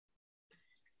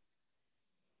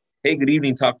Hey, good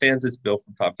evening, Top fans. It's Bill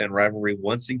from Top Fan Rivalry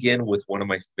once again with one of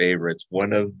my favorites,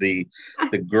 one of the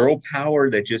girl power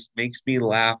that just makes me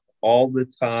laugh all the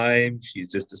time.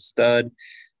 She's just a stud.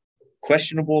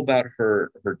 Questionable about her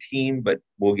team, but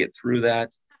we'll get through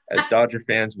that. As Dodger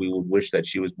fans, we would wish that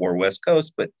she was more West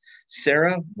Coast. But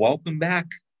Sarah, welcome back.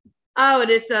 Oh, it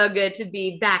is so good to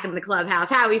be back in the clubhouse.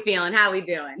 How are we feeling? How are we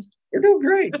doing? We're doing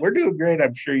great. We're doing great.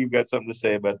 I'm sure you've got something to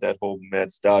say about that whole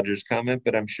Mets Dodgers comment,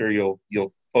 but I'm sure you'll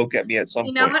poke at me at some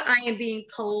You know point. what? I am being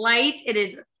polite. It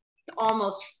is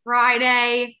almost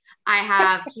Friday. I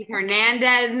have Keith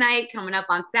Hernandez night coming up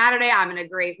on Saturday. I'm in a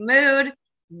great mood.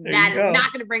 There you That is go.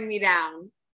 not going to bring me down.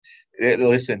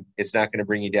 Listen, it's not going to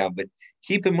bring you down, but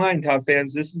keep in mind, Top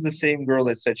fans, this is the same girl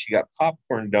that said she got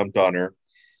popcorn dumped on her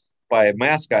by a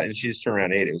mascot, and she just turned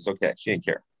around and ate it. It was okay. She didn't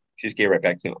care. She just gave it right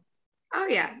back to him. Oh,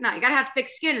 yeah. No, you got to have thick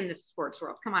skin in this sports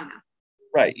world. Come on now.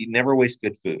 Right. You never waste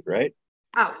good food, right?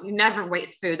 Oh, you never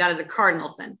waste food. That is a cardinal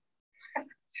sin.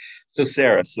 So,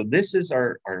 Sarah, so this is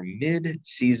our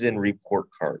mid-season report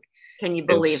card. Can you And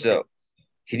believe it? so,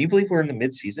 can you believe we're in the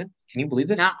mid-season? Can you believe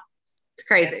No, this? it's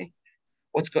crazy.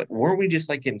 What's good? Weren't we just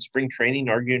like in spring training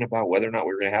arguing about whether or not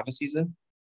we were going to have a season?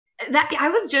 That I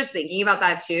was just thinking about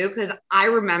that too, because I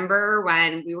remember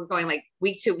when we were going like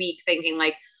week to week thinking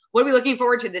like, what are we looking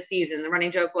forward to this season? The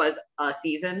running joke was a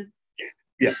season.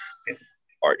 Yeah.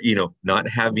 Or, not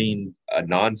having a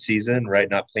non-season, right?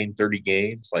 Not playing 30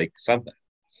 games, like something.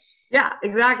 Yeah,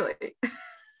 exactly.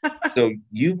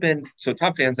 So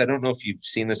Top fans, I don't know if you've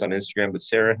seen this on Instagram, but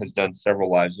Sarah has done several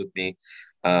lives with me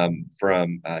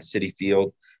from City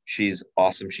Field. She's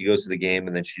awesome. She goes to the game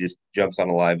and then she just jumps on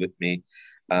a live with me.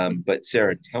 But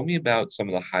Sarah, tell me about some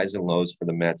of the highs and lows for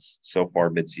the Mets so far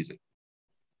midseason.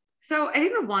 So I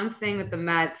think the one thing with the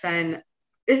Mets, and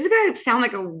this is going to sound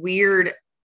like a weird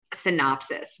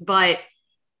synopsis, but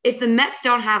if the Mets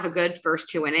don't have a good first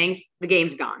two innings, the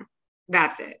game's gone.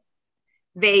 That's it.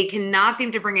 They cannot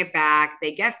seem to bring it back.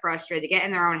 They get frustrated. They get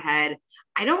in their own head.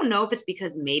 I don't know if it's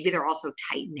because maybe they're also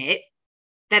tight knit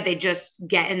that they just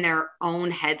get in their own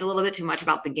heads a little bit too much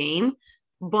about the game.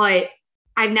 But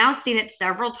I've now seen it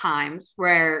several times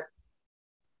where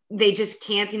they just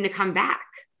can't seem to come back.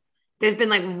 There's been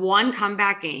like one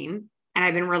comeback game, and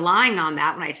I've been relying on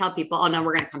that when I tell people, oh, no,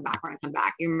 we're going to come back. We're going to come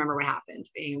back. You remember what happened.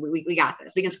 We got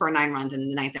this. We can score 9 runs in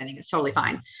the ninth inning. It's totally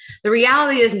fine. The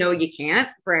reality is, no, you can't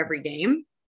for every game.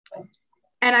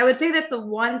 And I would say that's the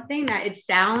one thing that it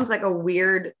sounds like a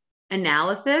weird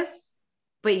analysis,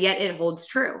 but yet it holds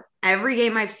true. Every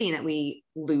game I've seen that we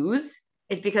lose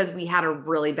is because we had a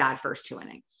really bad first two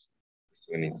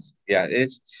innings. Yeah,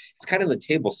 it's kind of the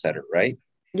table setter, right?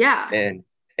 Yeah.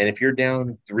 And if you're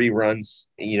down 3 runs,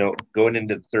 going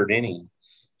into the third inning,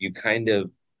 you kind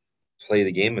of play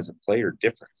the game as a player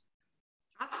different.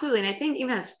 Absolutely. And I think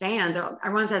even as fans,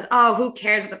 everyone says, oh, who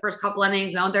cares if the first couple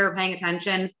innings, no one's ever paying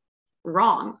attention.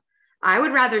 Wrong. I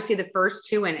would rather see the first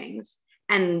two innings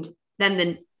and then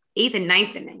the eighth and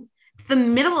ninth inning. The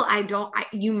middle,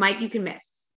 you can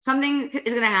miss. Something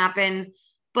is going to happen,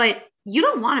 but you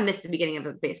don't want to miss the beginning of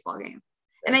a baseball game.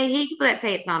 And I hate people that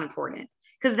say it's not important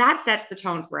because that sets the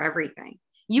tone for everything.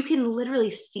 You can literally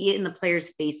see it in the players'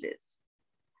 faces.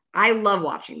 I love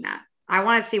watching that. I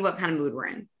want to see what kind of mood we're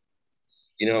in.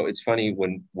 It's funny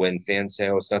when fans say,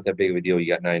 "Oh, it's not that big of a deal.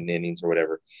 You got 9 innings or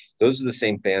whatever." Those are the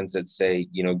same fans that say,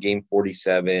 game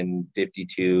 47,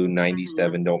 52, Mm-hmm.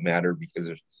 97 don't matter because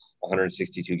there's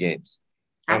 162 games.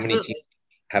 How many teams Absolutely.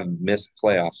 have missed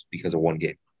playoffs because of one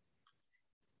game?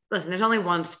 Listen, there's only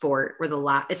one sport where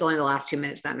it's only the last 2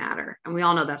 minutes that matter, and we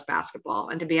all know that's basketball.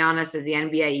 And to be honest, is the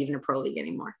NBA even a pro league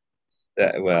anymore?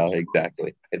 Well,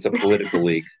 exactly. It's a political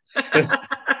league.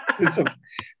 it's a,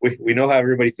 we know how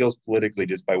everybody feels politically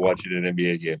just by watching an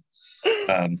NBA game.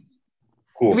 Did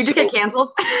Cool. we just get So canceled?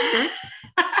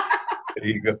 there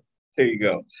you go. There you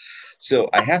go. So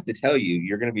I have to tell you,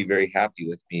 you're going to be very happy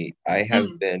with me. I have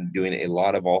Mm. been doing a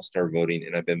lot of all-star voting,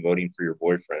 and I've been voting for your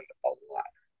boyfriend a lot.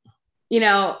 You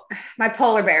know, my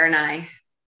polar bear and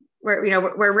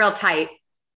we're real tight.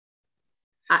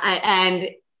 And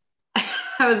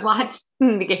I was watching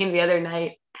the game the other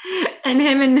night, and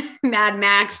him and Mad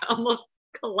Max almost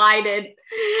collided.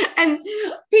 And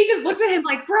Pete just looks at him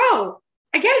like, "Bro,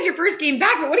 I get it's your first game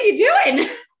back, but what are you doing?"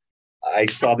 I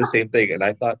saw the same thing, and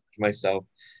I thought to myself,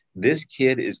 this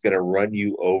kid is going to run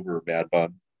you over, Mad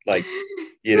Bum. Like,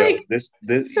 Like, this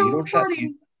you so don't shot.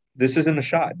 funny. This isn't a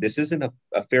shot. This isn't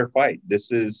a fair fight.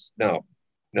 This is no,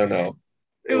 no, no.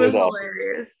 It It was was awesome.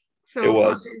 hilarious. It So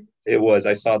was. funny. It was.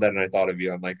 I saw that and I thought of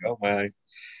you. I'm like, oh my.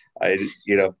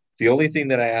 The only thing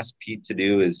that I asked Pete to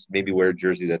do is maybe wear a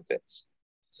jersey that fits.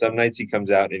 Some nights he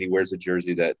comes out and he wears a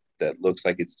jersey that looks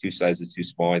like it's 2 sizes too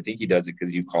small. I think he does it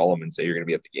because you call him and say you're going to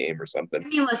be at the game or something. I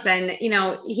mean, listen,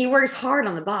 he works hard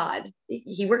on the bod.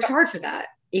 He works hard for that.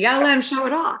 You got to let him show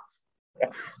it off.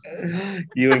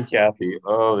 You and Kathy.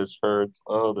 Oh, this hurts.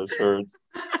 Oh, this hurts.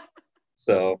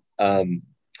 So,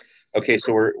 okay,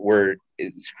 so we're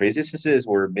as crazy as this is,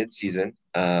 we're mid-season.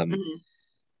 Mhm.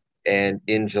 And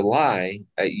in July,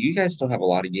 you guys still have a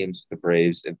lot of games with the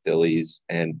Braves and Phillies.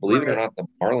 And believe it or Right. not, the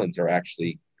Marlins are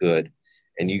actually good.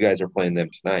 And you guys are playing them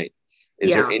tonight.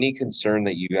 Is there Yeah. any concern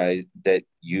that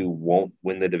you won't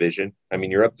win the division? I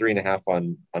mean, you're up 3.5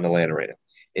 on Atlanta right now.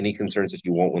 Any concerns that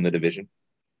you won't win the division?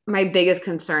 My biggest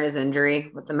concern is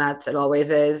injury with the Mets. It always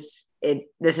is.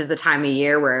 This is the time of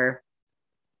year where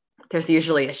there's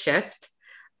usually a shift.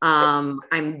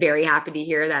 I'm very happy to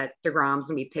hear that DeGrom's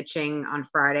gonna be pitching on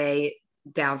Friday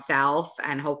down south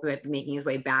and hopefully making his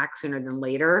way back sooner than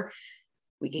later.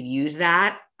 We could use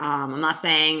that. I'm not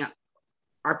saying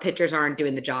our pitchers aren't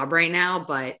doing the job right now,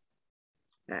 but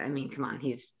I mean, come on,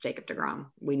 he's Jacob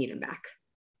DeGrom. We need him back.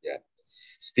 Yeah.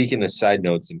 Speaking of side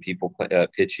notes and people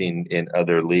pitching in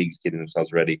other leagues getting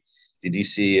themselves ready, did you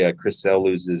see Chris Sale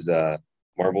lose his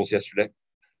marbles yesterday?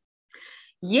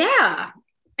 Yeah.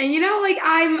 And like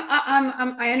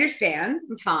I understand.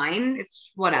 I'm fine.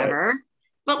 It's Right. whatever.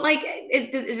 But like,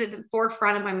 is it the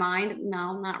forefront of my mind?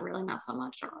 No, not really. Not so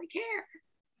much. I don't really care.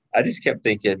 I just kept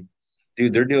thinking,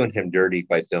 dude, they're doing him dirty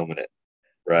by filming it,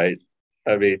 right?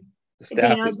 I mean, the But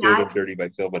staff is doing him dirty by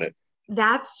filming it.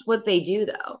 that's what they do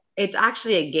though. It's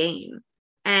actually a game.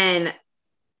 And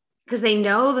because they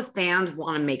know the fans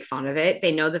want to make fun of it.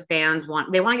 They know the fans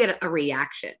they want to get a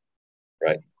reaction.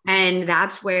 Right. And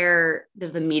that's where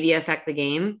does the media affect the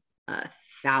game?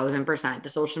 1,000%.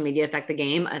 Does social media affect the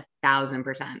game?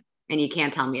 1,000%. And you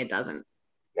can't tell me it doesn't.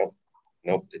 Nope.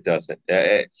 Nope, it doesn't.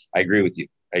 I agree with you.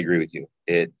 I agree with you.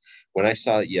 When I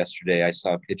saw it yesterday, I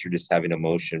saw a pitcher just having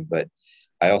emotion, but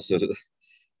I also,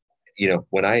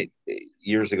 when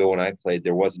years ago when I played,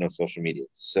 there was no social media.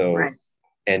 So, Right.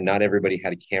 and not everybody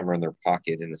had a camera in their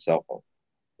pocket and a cell phone,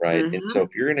 right? And so Mm-hmm.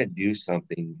 if you're going to do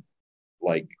something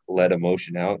like let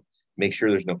emotion out, make sure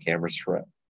there's no cameras for it.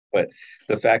 But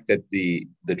the fact that the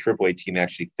AAA team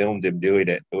actually filmed him doing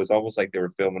it, it was almost like they were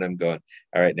filming him going,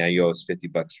 all right, now you owe us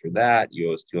 $50 for that.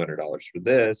 You owe us $200 for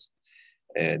this.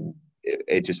 And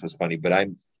it just was funny. But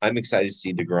I'm excited to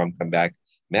see DeGrom come back.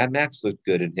 Mad Max looked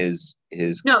good in his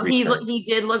No, return. he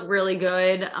did look really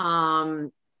good.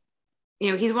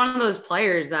 He's one of those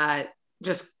players that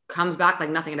just comes back like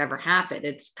nothing had ever happened.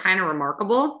 It's kind of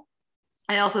remarkable.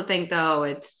 I also think though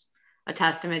it's a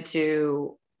testament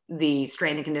to the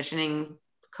strength and conditioning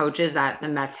coaches that the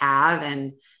Mets have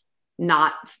and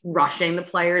not rushing the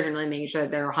players and really making sure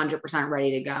that they're 100%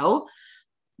 ready to go.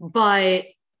 But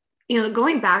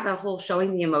going back to that whole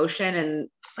showing the emotion and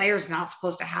players not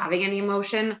supposed to having any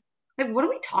emotion, like what are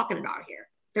we talking about here?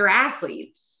 They're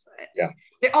athletes. Yeah.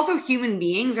 They're also human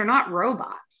beings. They're not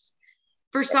robots.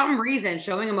 For some reason,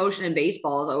 showing emotion in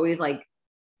baseball is always like,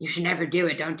 you should never do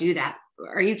it. Don't do that.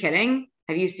 Are you kidding?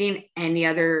 Have you seen any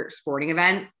other sporting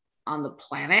event on the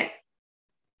planet?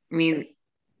 I mean,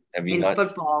 Have you in not?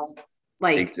 football,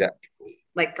 like, Exactly.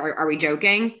 are we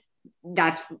joking?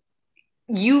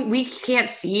 We can't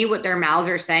see what their mouths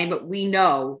are saying, but we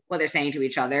know what they're saying to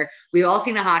each other. We've all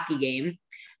seen a hockey game.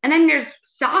 And then there's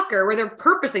soccer where they're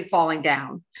purposely falling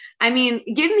down. I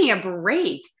mean, give me a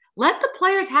break. Let the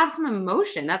players have some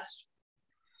emotion.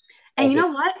 And you Also,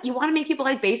 know what? You want to make people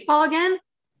like baseball again?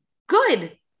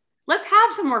 Good. Let's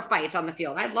have some more fights on the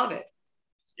field. I'd love it.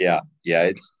 yeah.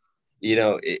 It's,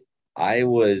 I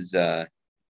was,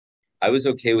 I was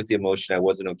okay with the emotion. I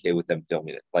wasn't okay with them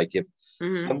filming it. Like if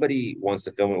Mm-hmm. somebody wants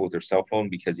to film it with their cell phone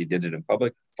because he did it in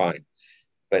public, fine.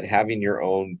 But having your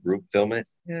own group film it,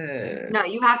 No,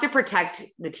 you have to protect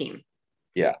the team.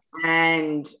 yeah,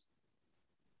 And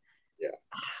yeah,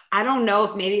 I don't know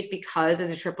if maybe it's because as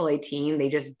a AAA team, they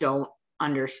just don't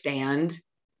understand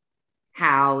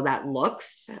how that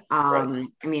looks. right,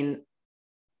 I mean,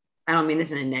 I don't mean this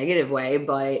in a negative way,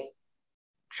 but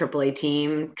AAA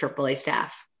team, AAA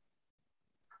staff,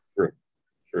 true,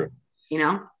 true. you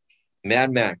know?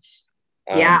 Mad Max,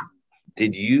 Yeah.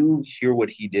 did you hear what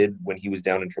he did when he was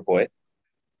down in AAA?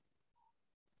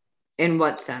 In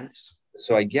what sense?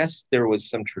 So I guess there was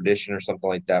some tradition or something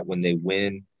like that when they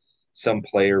win, some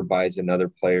player buys another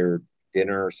player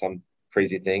dinner or some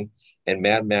crazy thing, and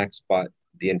Mad Max bought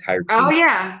the entire Oh team.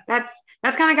 yeah, that's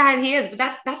kind of guy he is. But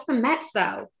that's the Mets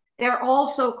though. They're all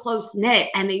so close knit,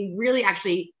 and they really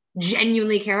actually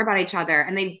genuinely care about each other.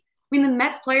 And I mean, the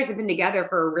Mets players have been together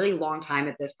for a really long time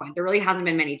at this point. There really hasn't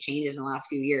been many changes in the last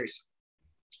few years.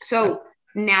 So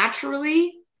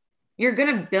naturally, you're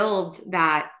going to build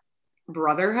that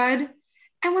brotherhood.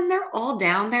 And when they're all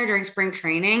down there during spring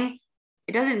training,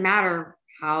 it doesn't matter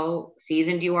how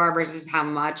seasoned you are versus how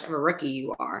much of a rookie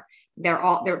you are.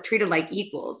 They're treated like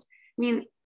equals. I mean,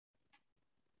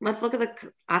 let's look at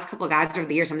the last couple of guys over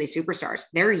the year, some of these superstars.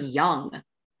 They're young.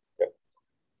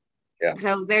 Yeah.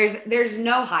 So there's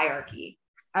no hierarchy.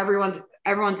 Everyone's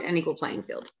an equal playing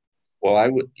field. Well,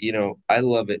 I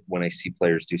love it when I see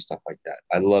players do stuff like that.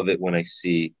 I love it when I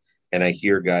see and I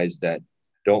hear guys that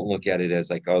don't look at it as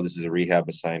like, oh, this is a rehab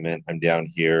assignment. I'm down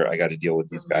here. I got to deal with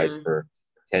these guys for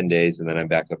 10 days and then I'm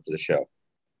back up to the show.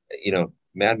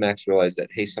 Mad Max realized that,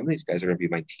 hey, some of these guys are going to be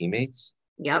my teammates.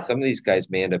 Yeah. Some of these guys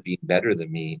may end up being better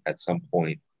than me at some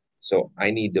point. So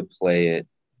I need to play it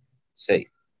safe.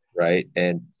 Right.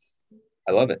 And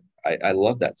I love it. I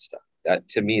love that stuff. That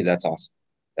to me, that's awesome.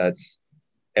 That's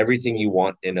everything you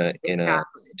want in a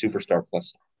superstar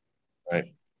plus,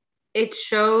 right? It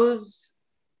shows.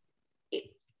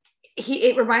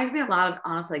 It reminds me a lot of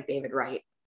honestly like David Wright.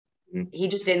 Mm-hmm. He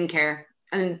just didn't care,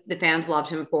 and the fans loved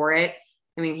him for it.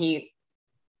 I mean,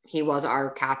 he was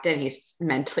our captain. He's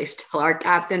mentally still our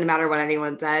captain, no matter what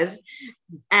anyone says.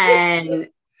 And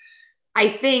I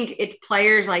think it's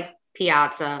players like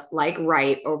Piazza, like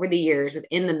Wright, over the years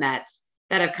within the Mets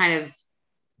that have kind of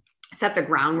set the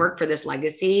groundwork for this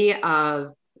legacy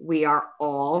of we are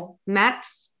all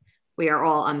Mets. We are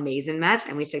all amazing Mets,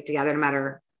 and we stick together no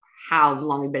matter how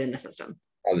long we've been in the system.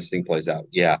 How this thing plays out.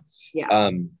 Yeah.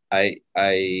 Yeah.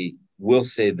 I will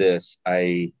say this.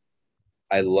 I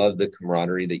love the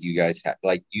camaraderie that you guys have.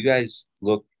 Like, you guys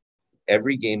look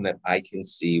every game that I can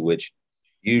see, which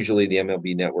usually the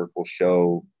MLB Network will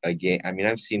show a game. I mean,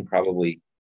 I've seen probably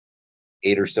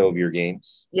 8 or so of your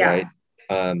games. Yeah.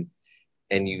 Right.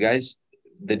 And you guys,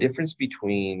 the difference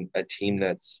between a team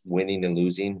that's winning and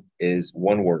losing is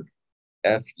one word,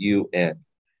 F-U-N,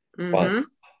 fun.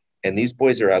 And these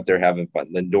boys are out there having fun.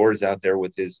 Lindor's out there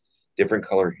with his different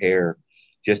colored hair,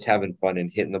 just having fun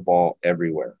and hitting the ball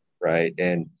everywhere, right?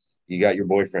 And you got your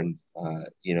boyfriend,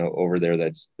 over there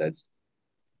that's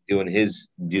doing his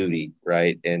duty,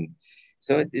 right? And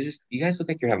so it just, you guys look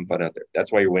like you're having fun out there. That's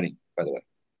why you're winning, by the way.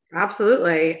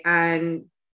 Absolutely. And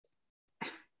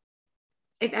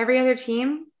if every other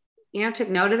team, took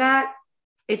note of that,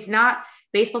 it's not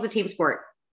baseball's a team sport.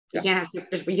 You can't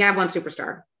have one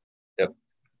superstar. Yep.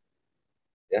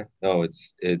 Yeah. No,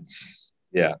 it's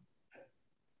yeah,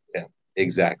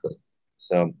 exactly.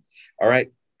 So, all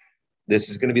right. This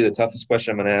is going to be the toughest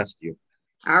question I'm going to ask you.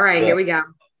 All right, here we go.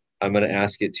 I'm going to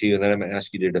ask it to you, and then I'm going to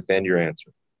ask you to defend your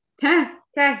answer. Okay.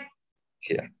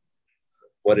 Yeah.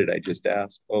 What did I just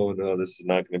ask? Oh, no, this is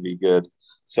not going to be good.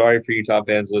 Sorry for you top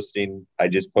fans listening. I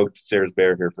just poked Sarah's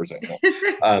bear here for a second.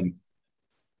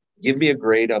 Give me a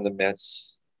grade on the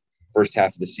Mets first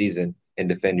half of the season and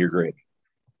defend your grade.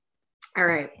 All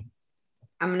right.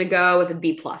 I'm going to go with a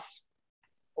B+.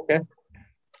 Okay.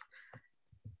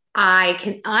 I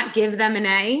cannot give them an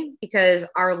A because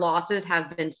our losses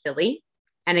have been silly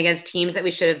and against teams that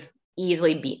we should have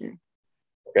easily beaten.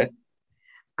 Okay.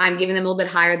 I'm giving them a little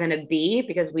bit higher than a B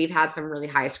because we've had some really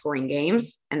high scoring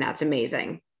games, and that's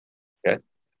amazing. Okay.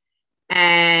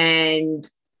 And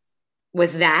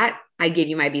with that, I give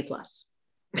you my B+.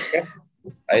 Okay.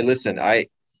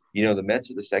 The Mets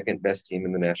are the second best team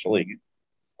in the National League,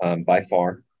 by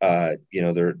far.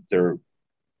 They're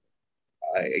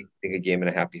I think a game and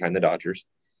a half behind the Dodgers,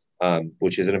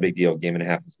 which isn't a big deal. Game and a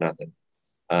half is nothing.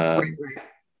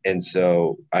 And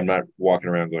so I'm not walking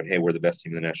around going, hey, we're the best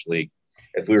team in the National League.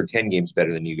 If we were 10 games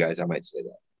better than you guys, I might say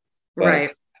that. But,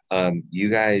 right. You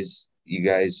guys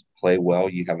play well.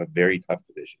 You have a very tough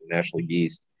division, the National League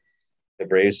East. The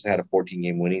Braves had a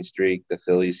 14-game winning streak. The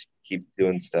Phillies keep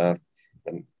doing stuff.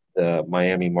 The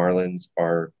Miami Marlins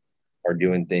are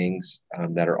doing things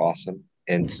that are awesome.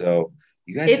 And so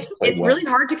you guys it's well. Really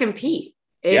hard to compete.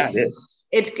 It is.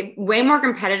 It's way more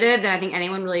competitive than I think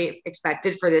anyone really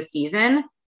expected for this season.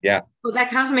 Yeah. But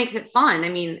that kind of makes it fun. I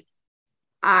mean,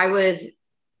 I was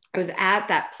at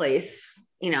that place,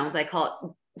 they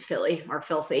call it Philly or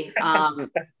Filthy. I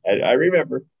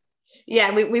remember.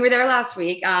 Yeah, we were there last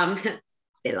week.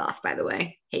 They lost, by the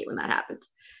way. Hate when that happens.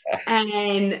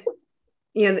 And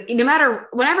no matter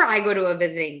whenever I go to a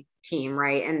visiting team,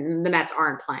 right, and the Mets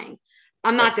aren't playing,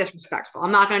 I'm not disrespectful.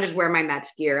 I'm not going to just wear my Mets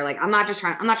gear. Like, I'm not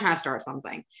trying to start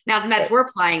something. Now, if the Mets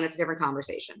were playing, that's a different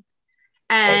conversation.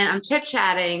 And I'm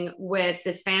chit-chatting with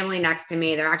this family next to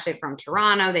me. They're actually from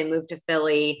Toronto. They moved to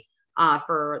Philly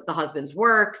for the husband's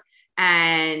work.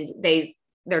 And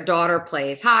their daughter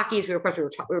plays hockey. So we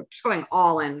were just going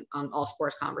all in on all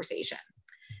sports conversation.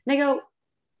 And they go,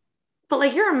 but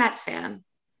like, you're a Mets fan.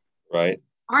 Right.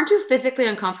 aren't you physically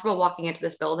uncomfortable walking into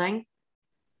this building?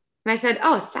 And I said,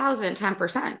 oh,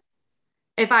 1,010%.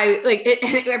 If I like it,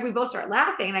 and we both start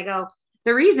laughing, and I go,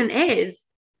 the reason is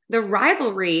the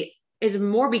rivalry is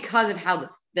more because of how the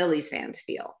Phillies fans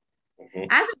feel. Mhm.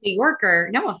 As a New Yorker,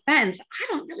 no offense, I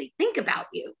don't really think about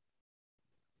you.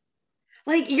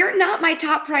 Like, you're not my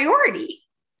top priority.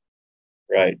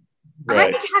 Right. I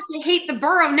Right. have to hate the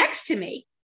borough next to me,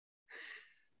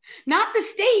 not the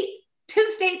state 2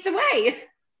 states away.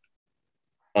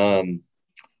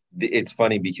 It's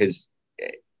funny because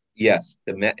yes,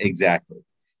 the Met exactly.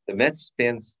 The Mets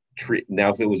fans treat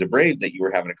now if it was a Brave that you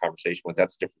were having a conversation with,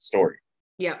 that's a different story.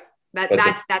 Yeah, that But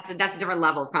the that's a different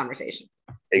level of conversation.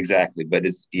 exactly, but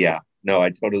it's yeah, no, I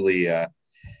totally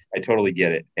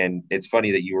get it. And it's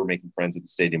funny that you were making friends at the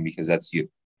stadium because that's you,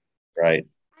 right?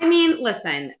 I mean,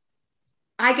 listen,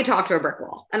 I could talk to a brick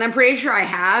wall, and I'm pretty sure I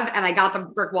have, and I got the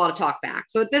brick wall to talk back.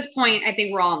 So at this point, I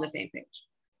think we're all on the same page.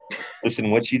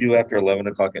 Listen, what you do after 11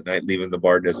 o'clock at night, leaving the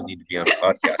bar doesn't need to be on a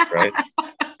podcast, right?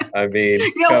 I mean,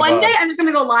 come One day on. I'm just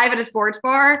gonna go live at a sports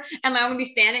bar, and I'm gonna be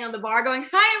standing on the bar going,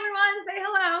 "Hi, everyone, say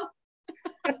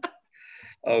hello."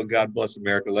 Oh, God bless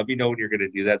America. Let me know when you're going to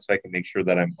do that so I can make sure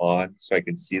that I'm on so I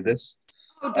can see this.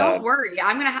 Oh, Uh, don't worry.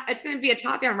 It's gonna be a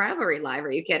top down rivalry live.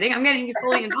 Are you kidding? I'm getting you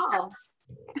fully involved.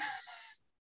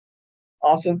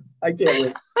 awesome. I can't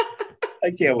wait.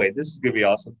 I can't wait. This is going to be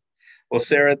awesome. Well,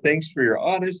 Sarah, thanks for your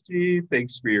honesty.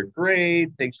 Thanks for your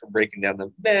grade. Thanks for breaking down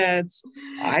the Mets.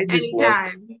 I just love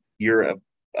Anytime. you're an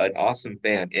awesome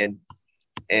fan.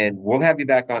 And we'll have you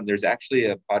back on. There's actually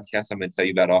a podcast I'm going to tell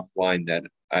you about offline that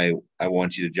I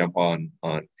want you to jump on.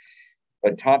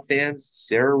 But top fans,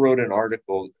 Sarah wrote an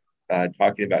article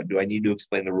talking about, do I need to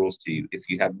explain the rules to you? If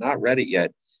you have not read it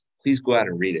yet, please go out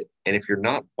and read it. And if you're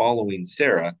not following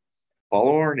Sarah,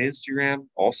 follow her on Instagram.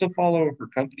 Also follow her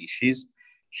company. She's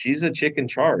a chick in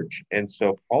charge. And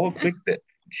so follow QuickFit.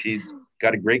 She's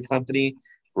got a great company,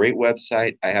 great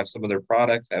website. I have some of their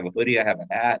products. I have a hoodie. I have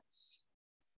a hat.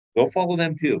 Go follow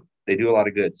them too. They do a lot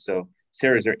of good. So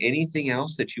Sarah, is there anything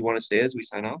else that you want to say as we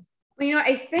sign off? Well,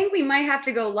 I think we might have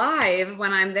to go live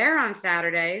when I'm there on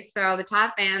Saturday, so the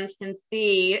top fans can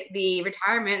see the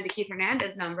retirement, the Keith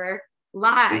Hernandez number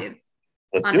live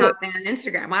Let's on do it. Top Fan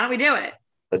Instagram. Why don't we do it?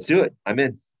 Let's do it. I'm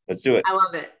in. Let's do it. I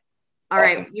love it. All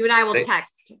Awesome. right, you and I will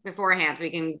text beforehand so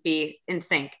we can be in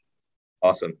sync.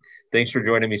 Awesome. Thanks for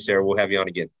joining me, Sarah. We'll have you on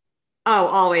again. Oh,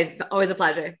 always a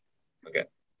pleasure. Okay.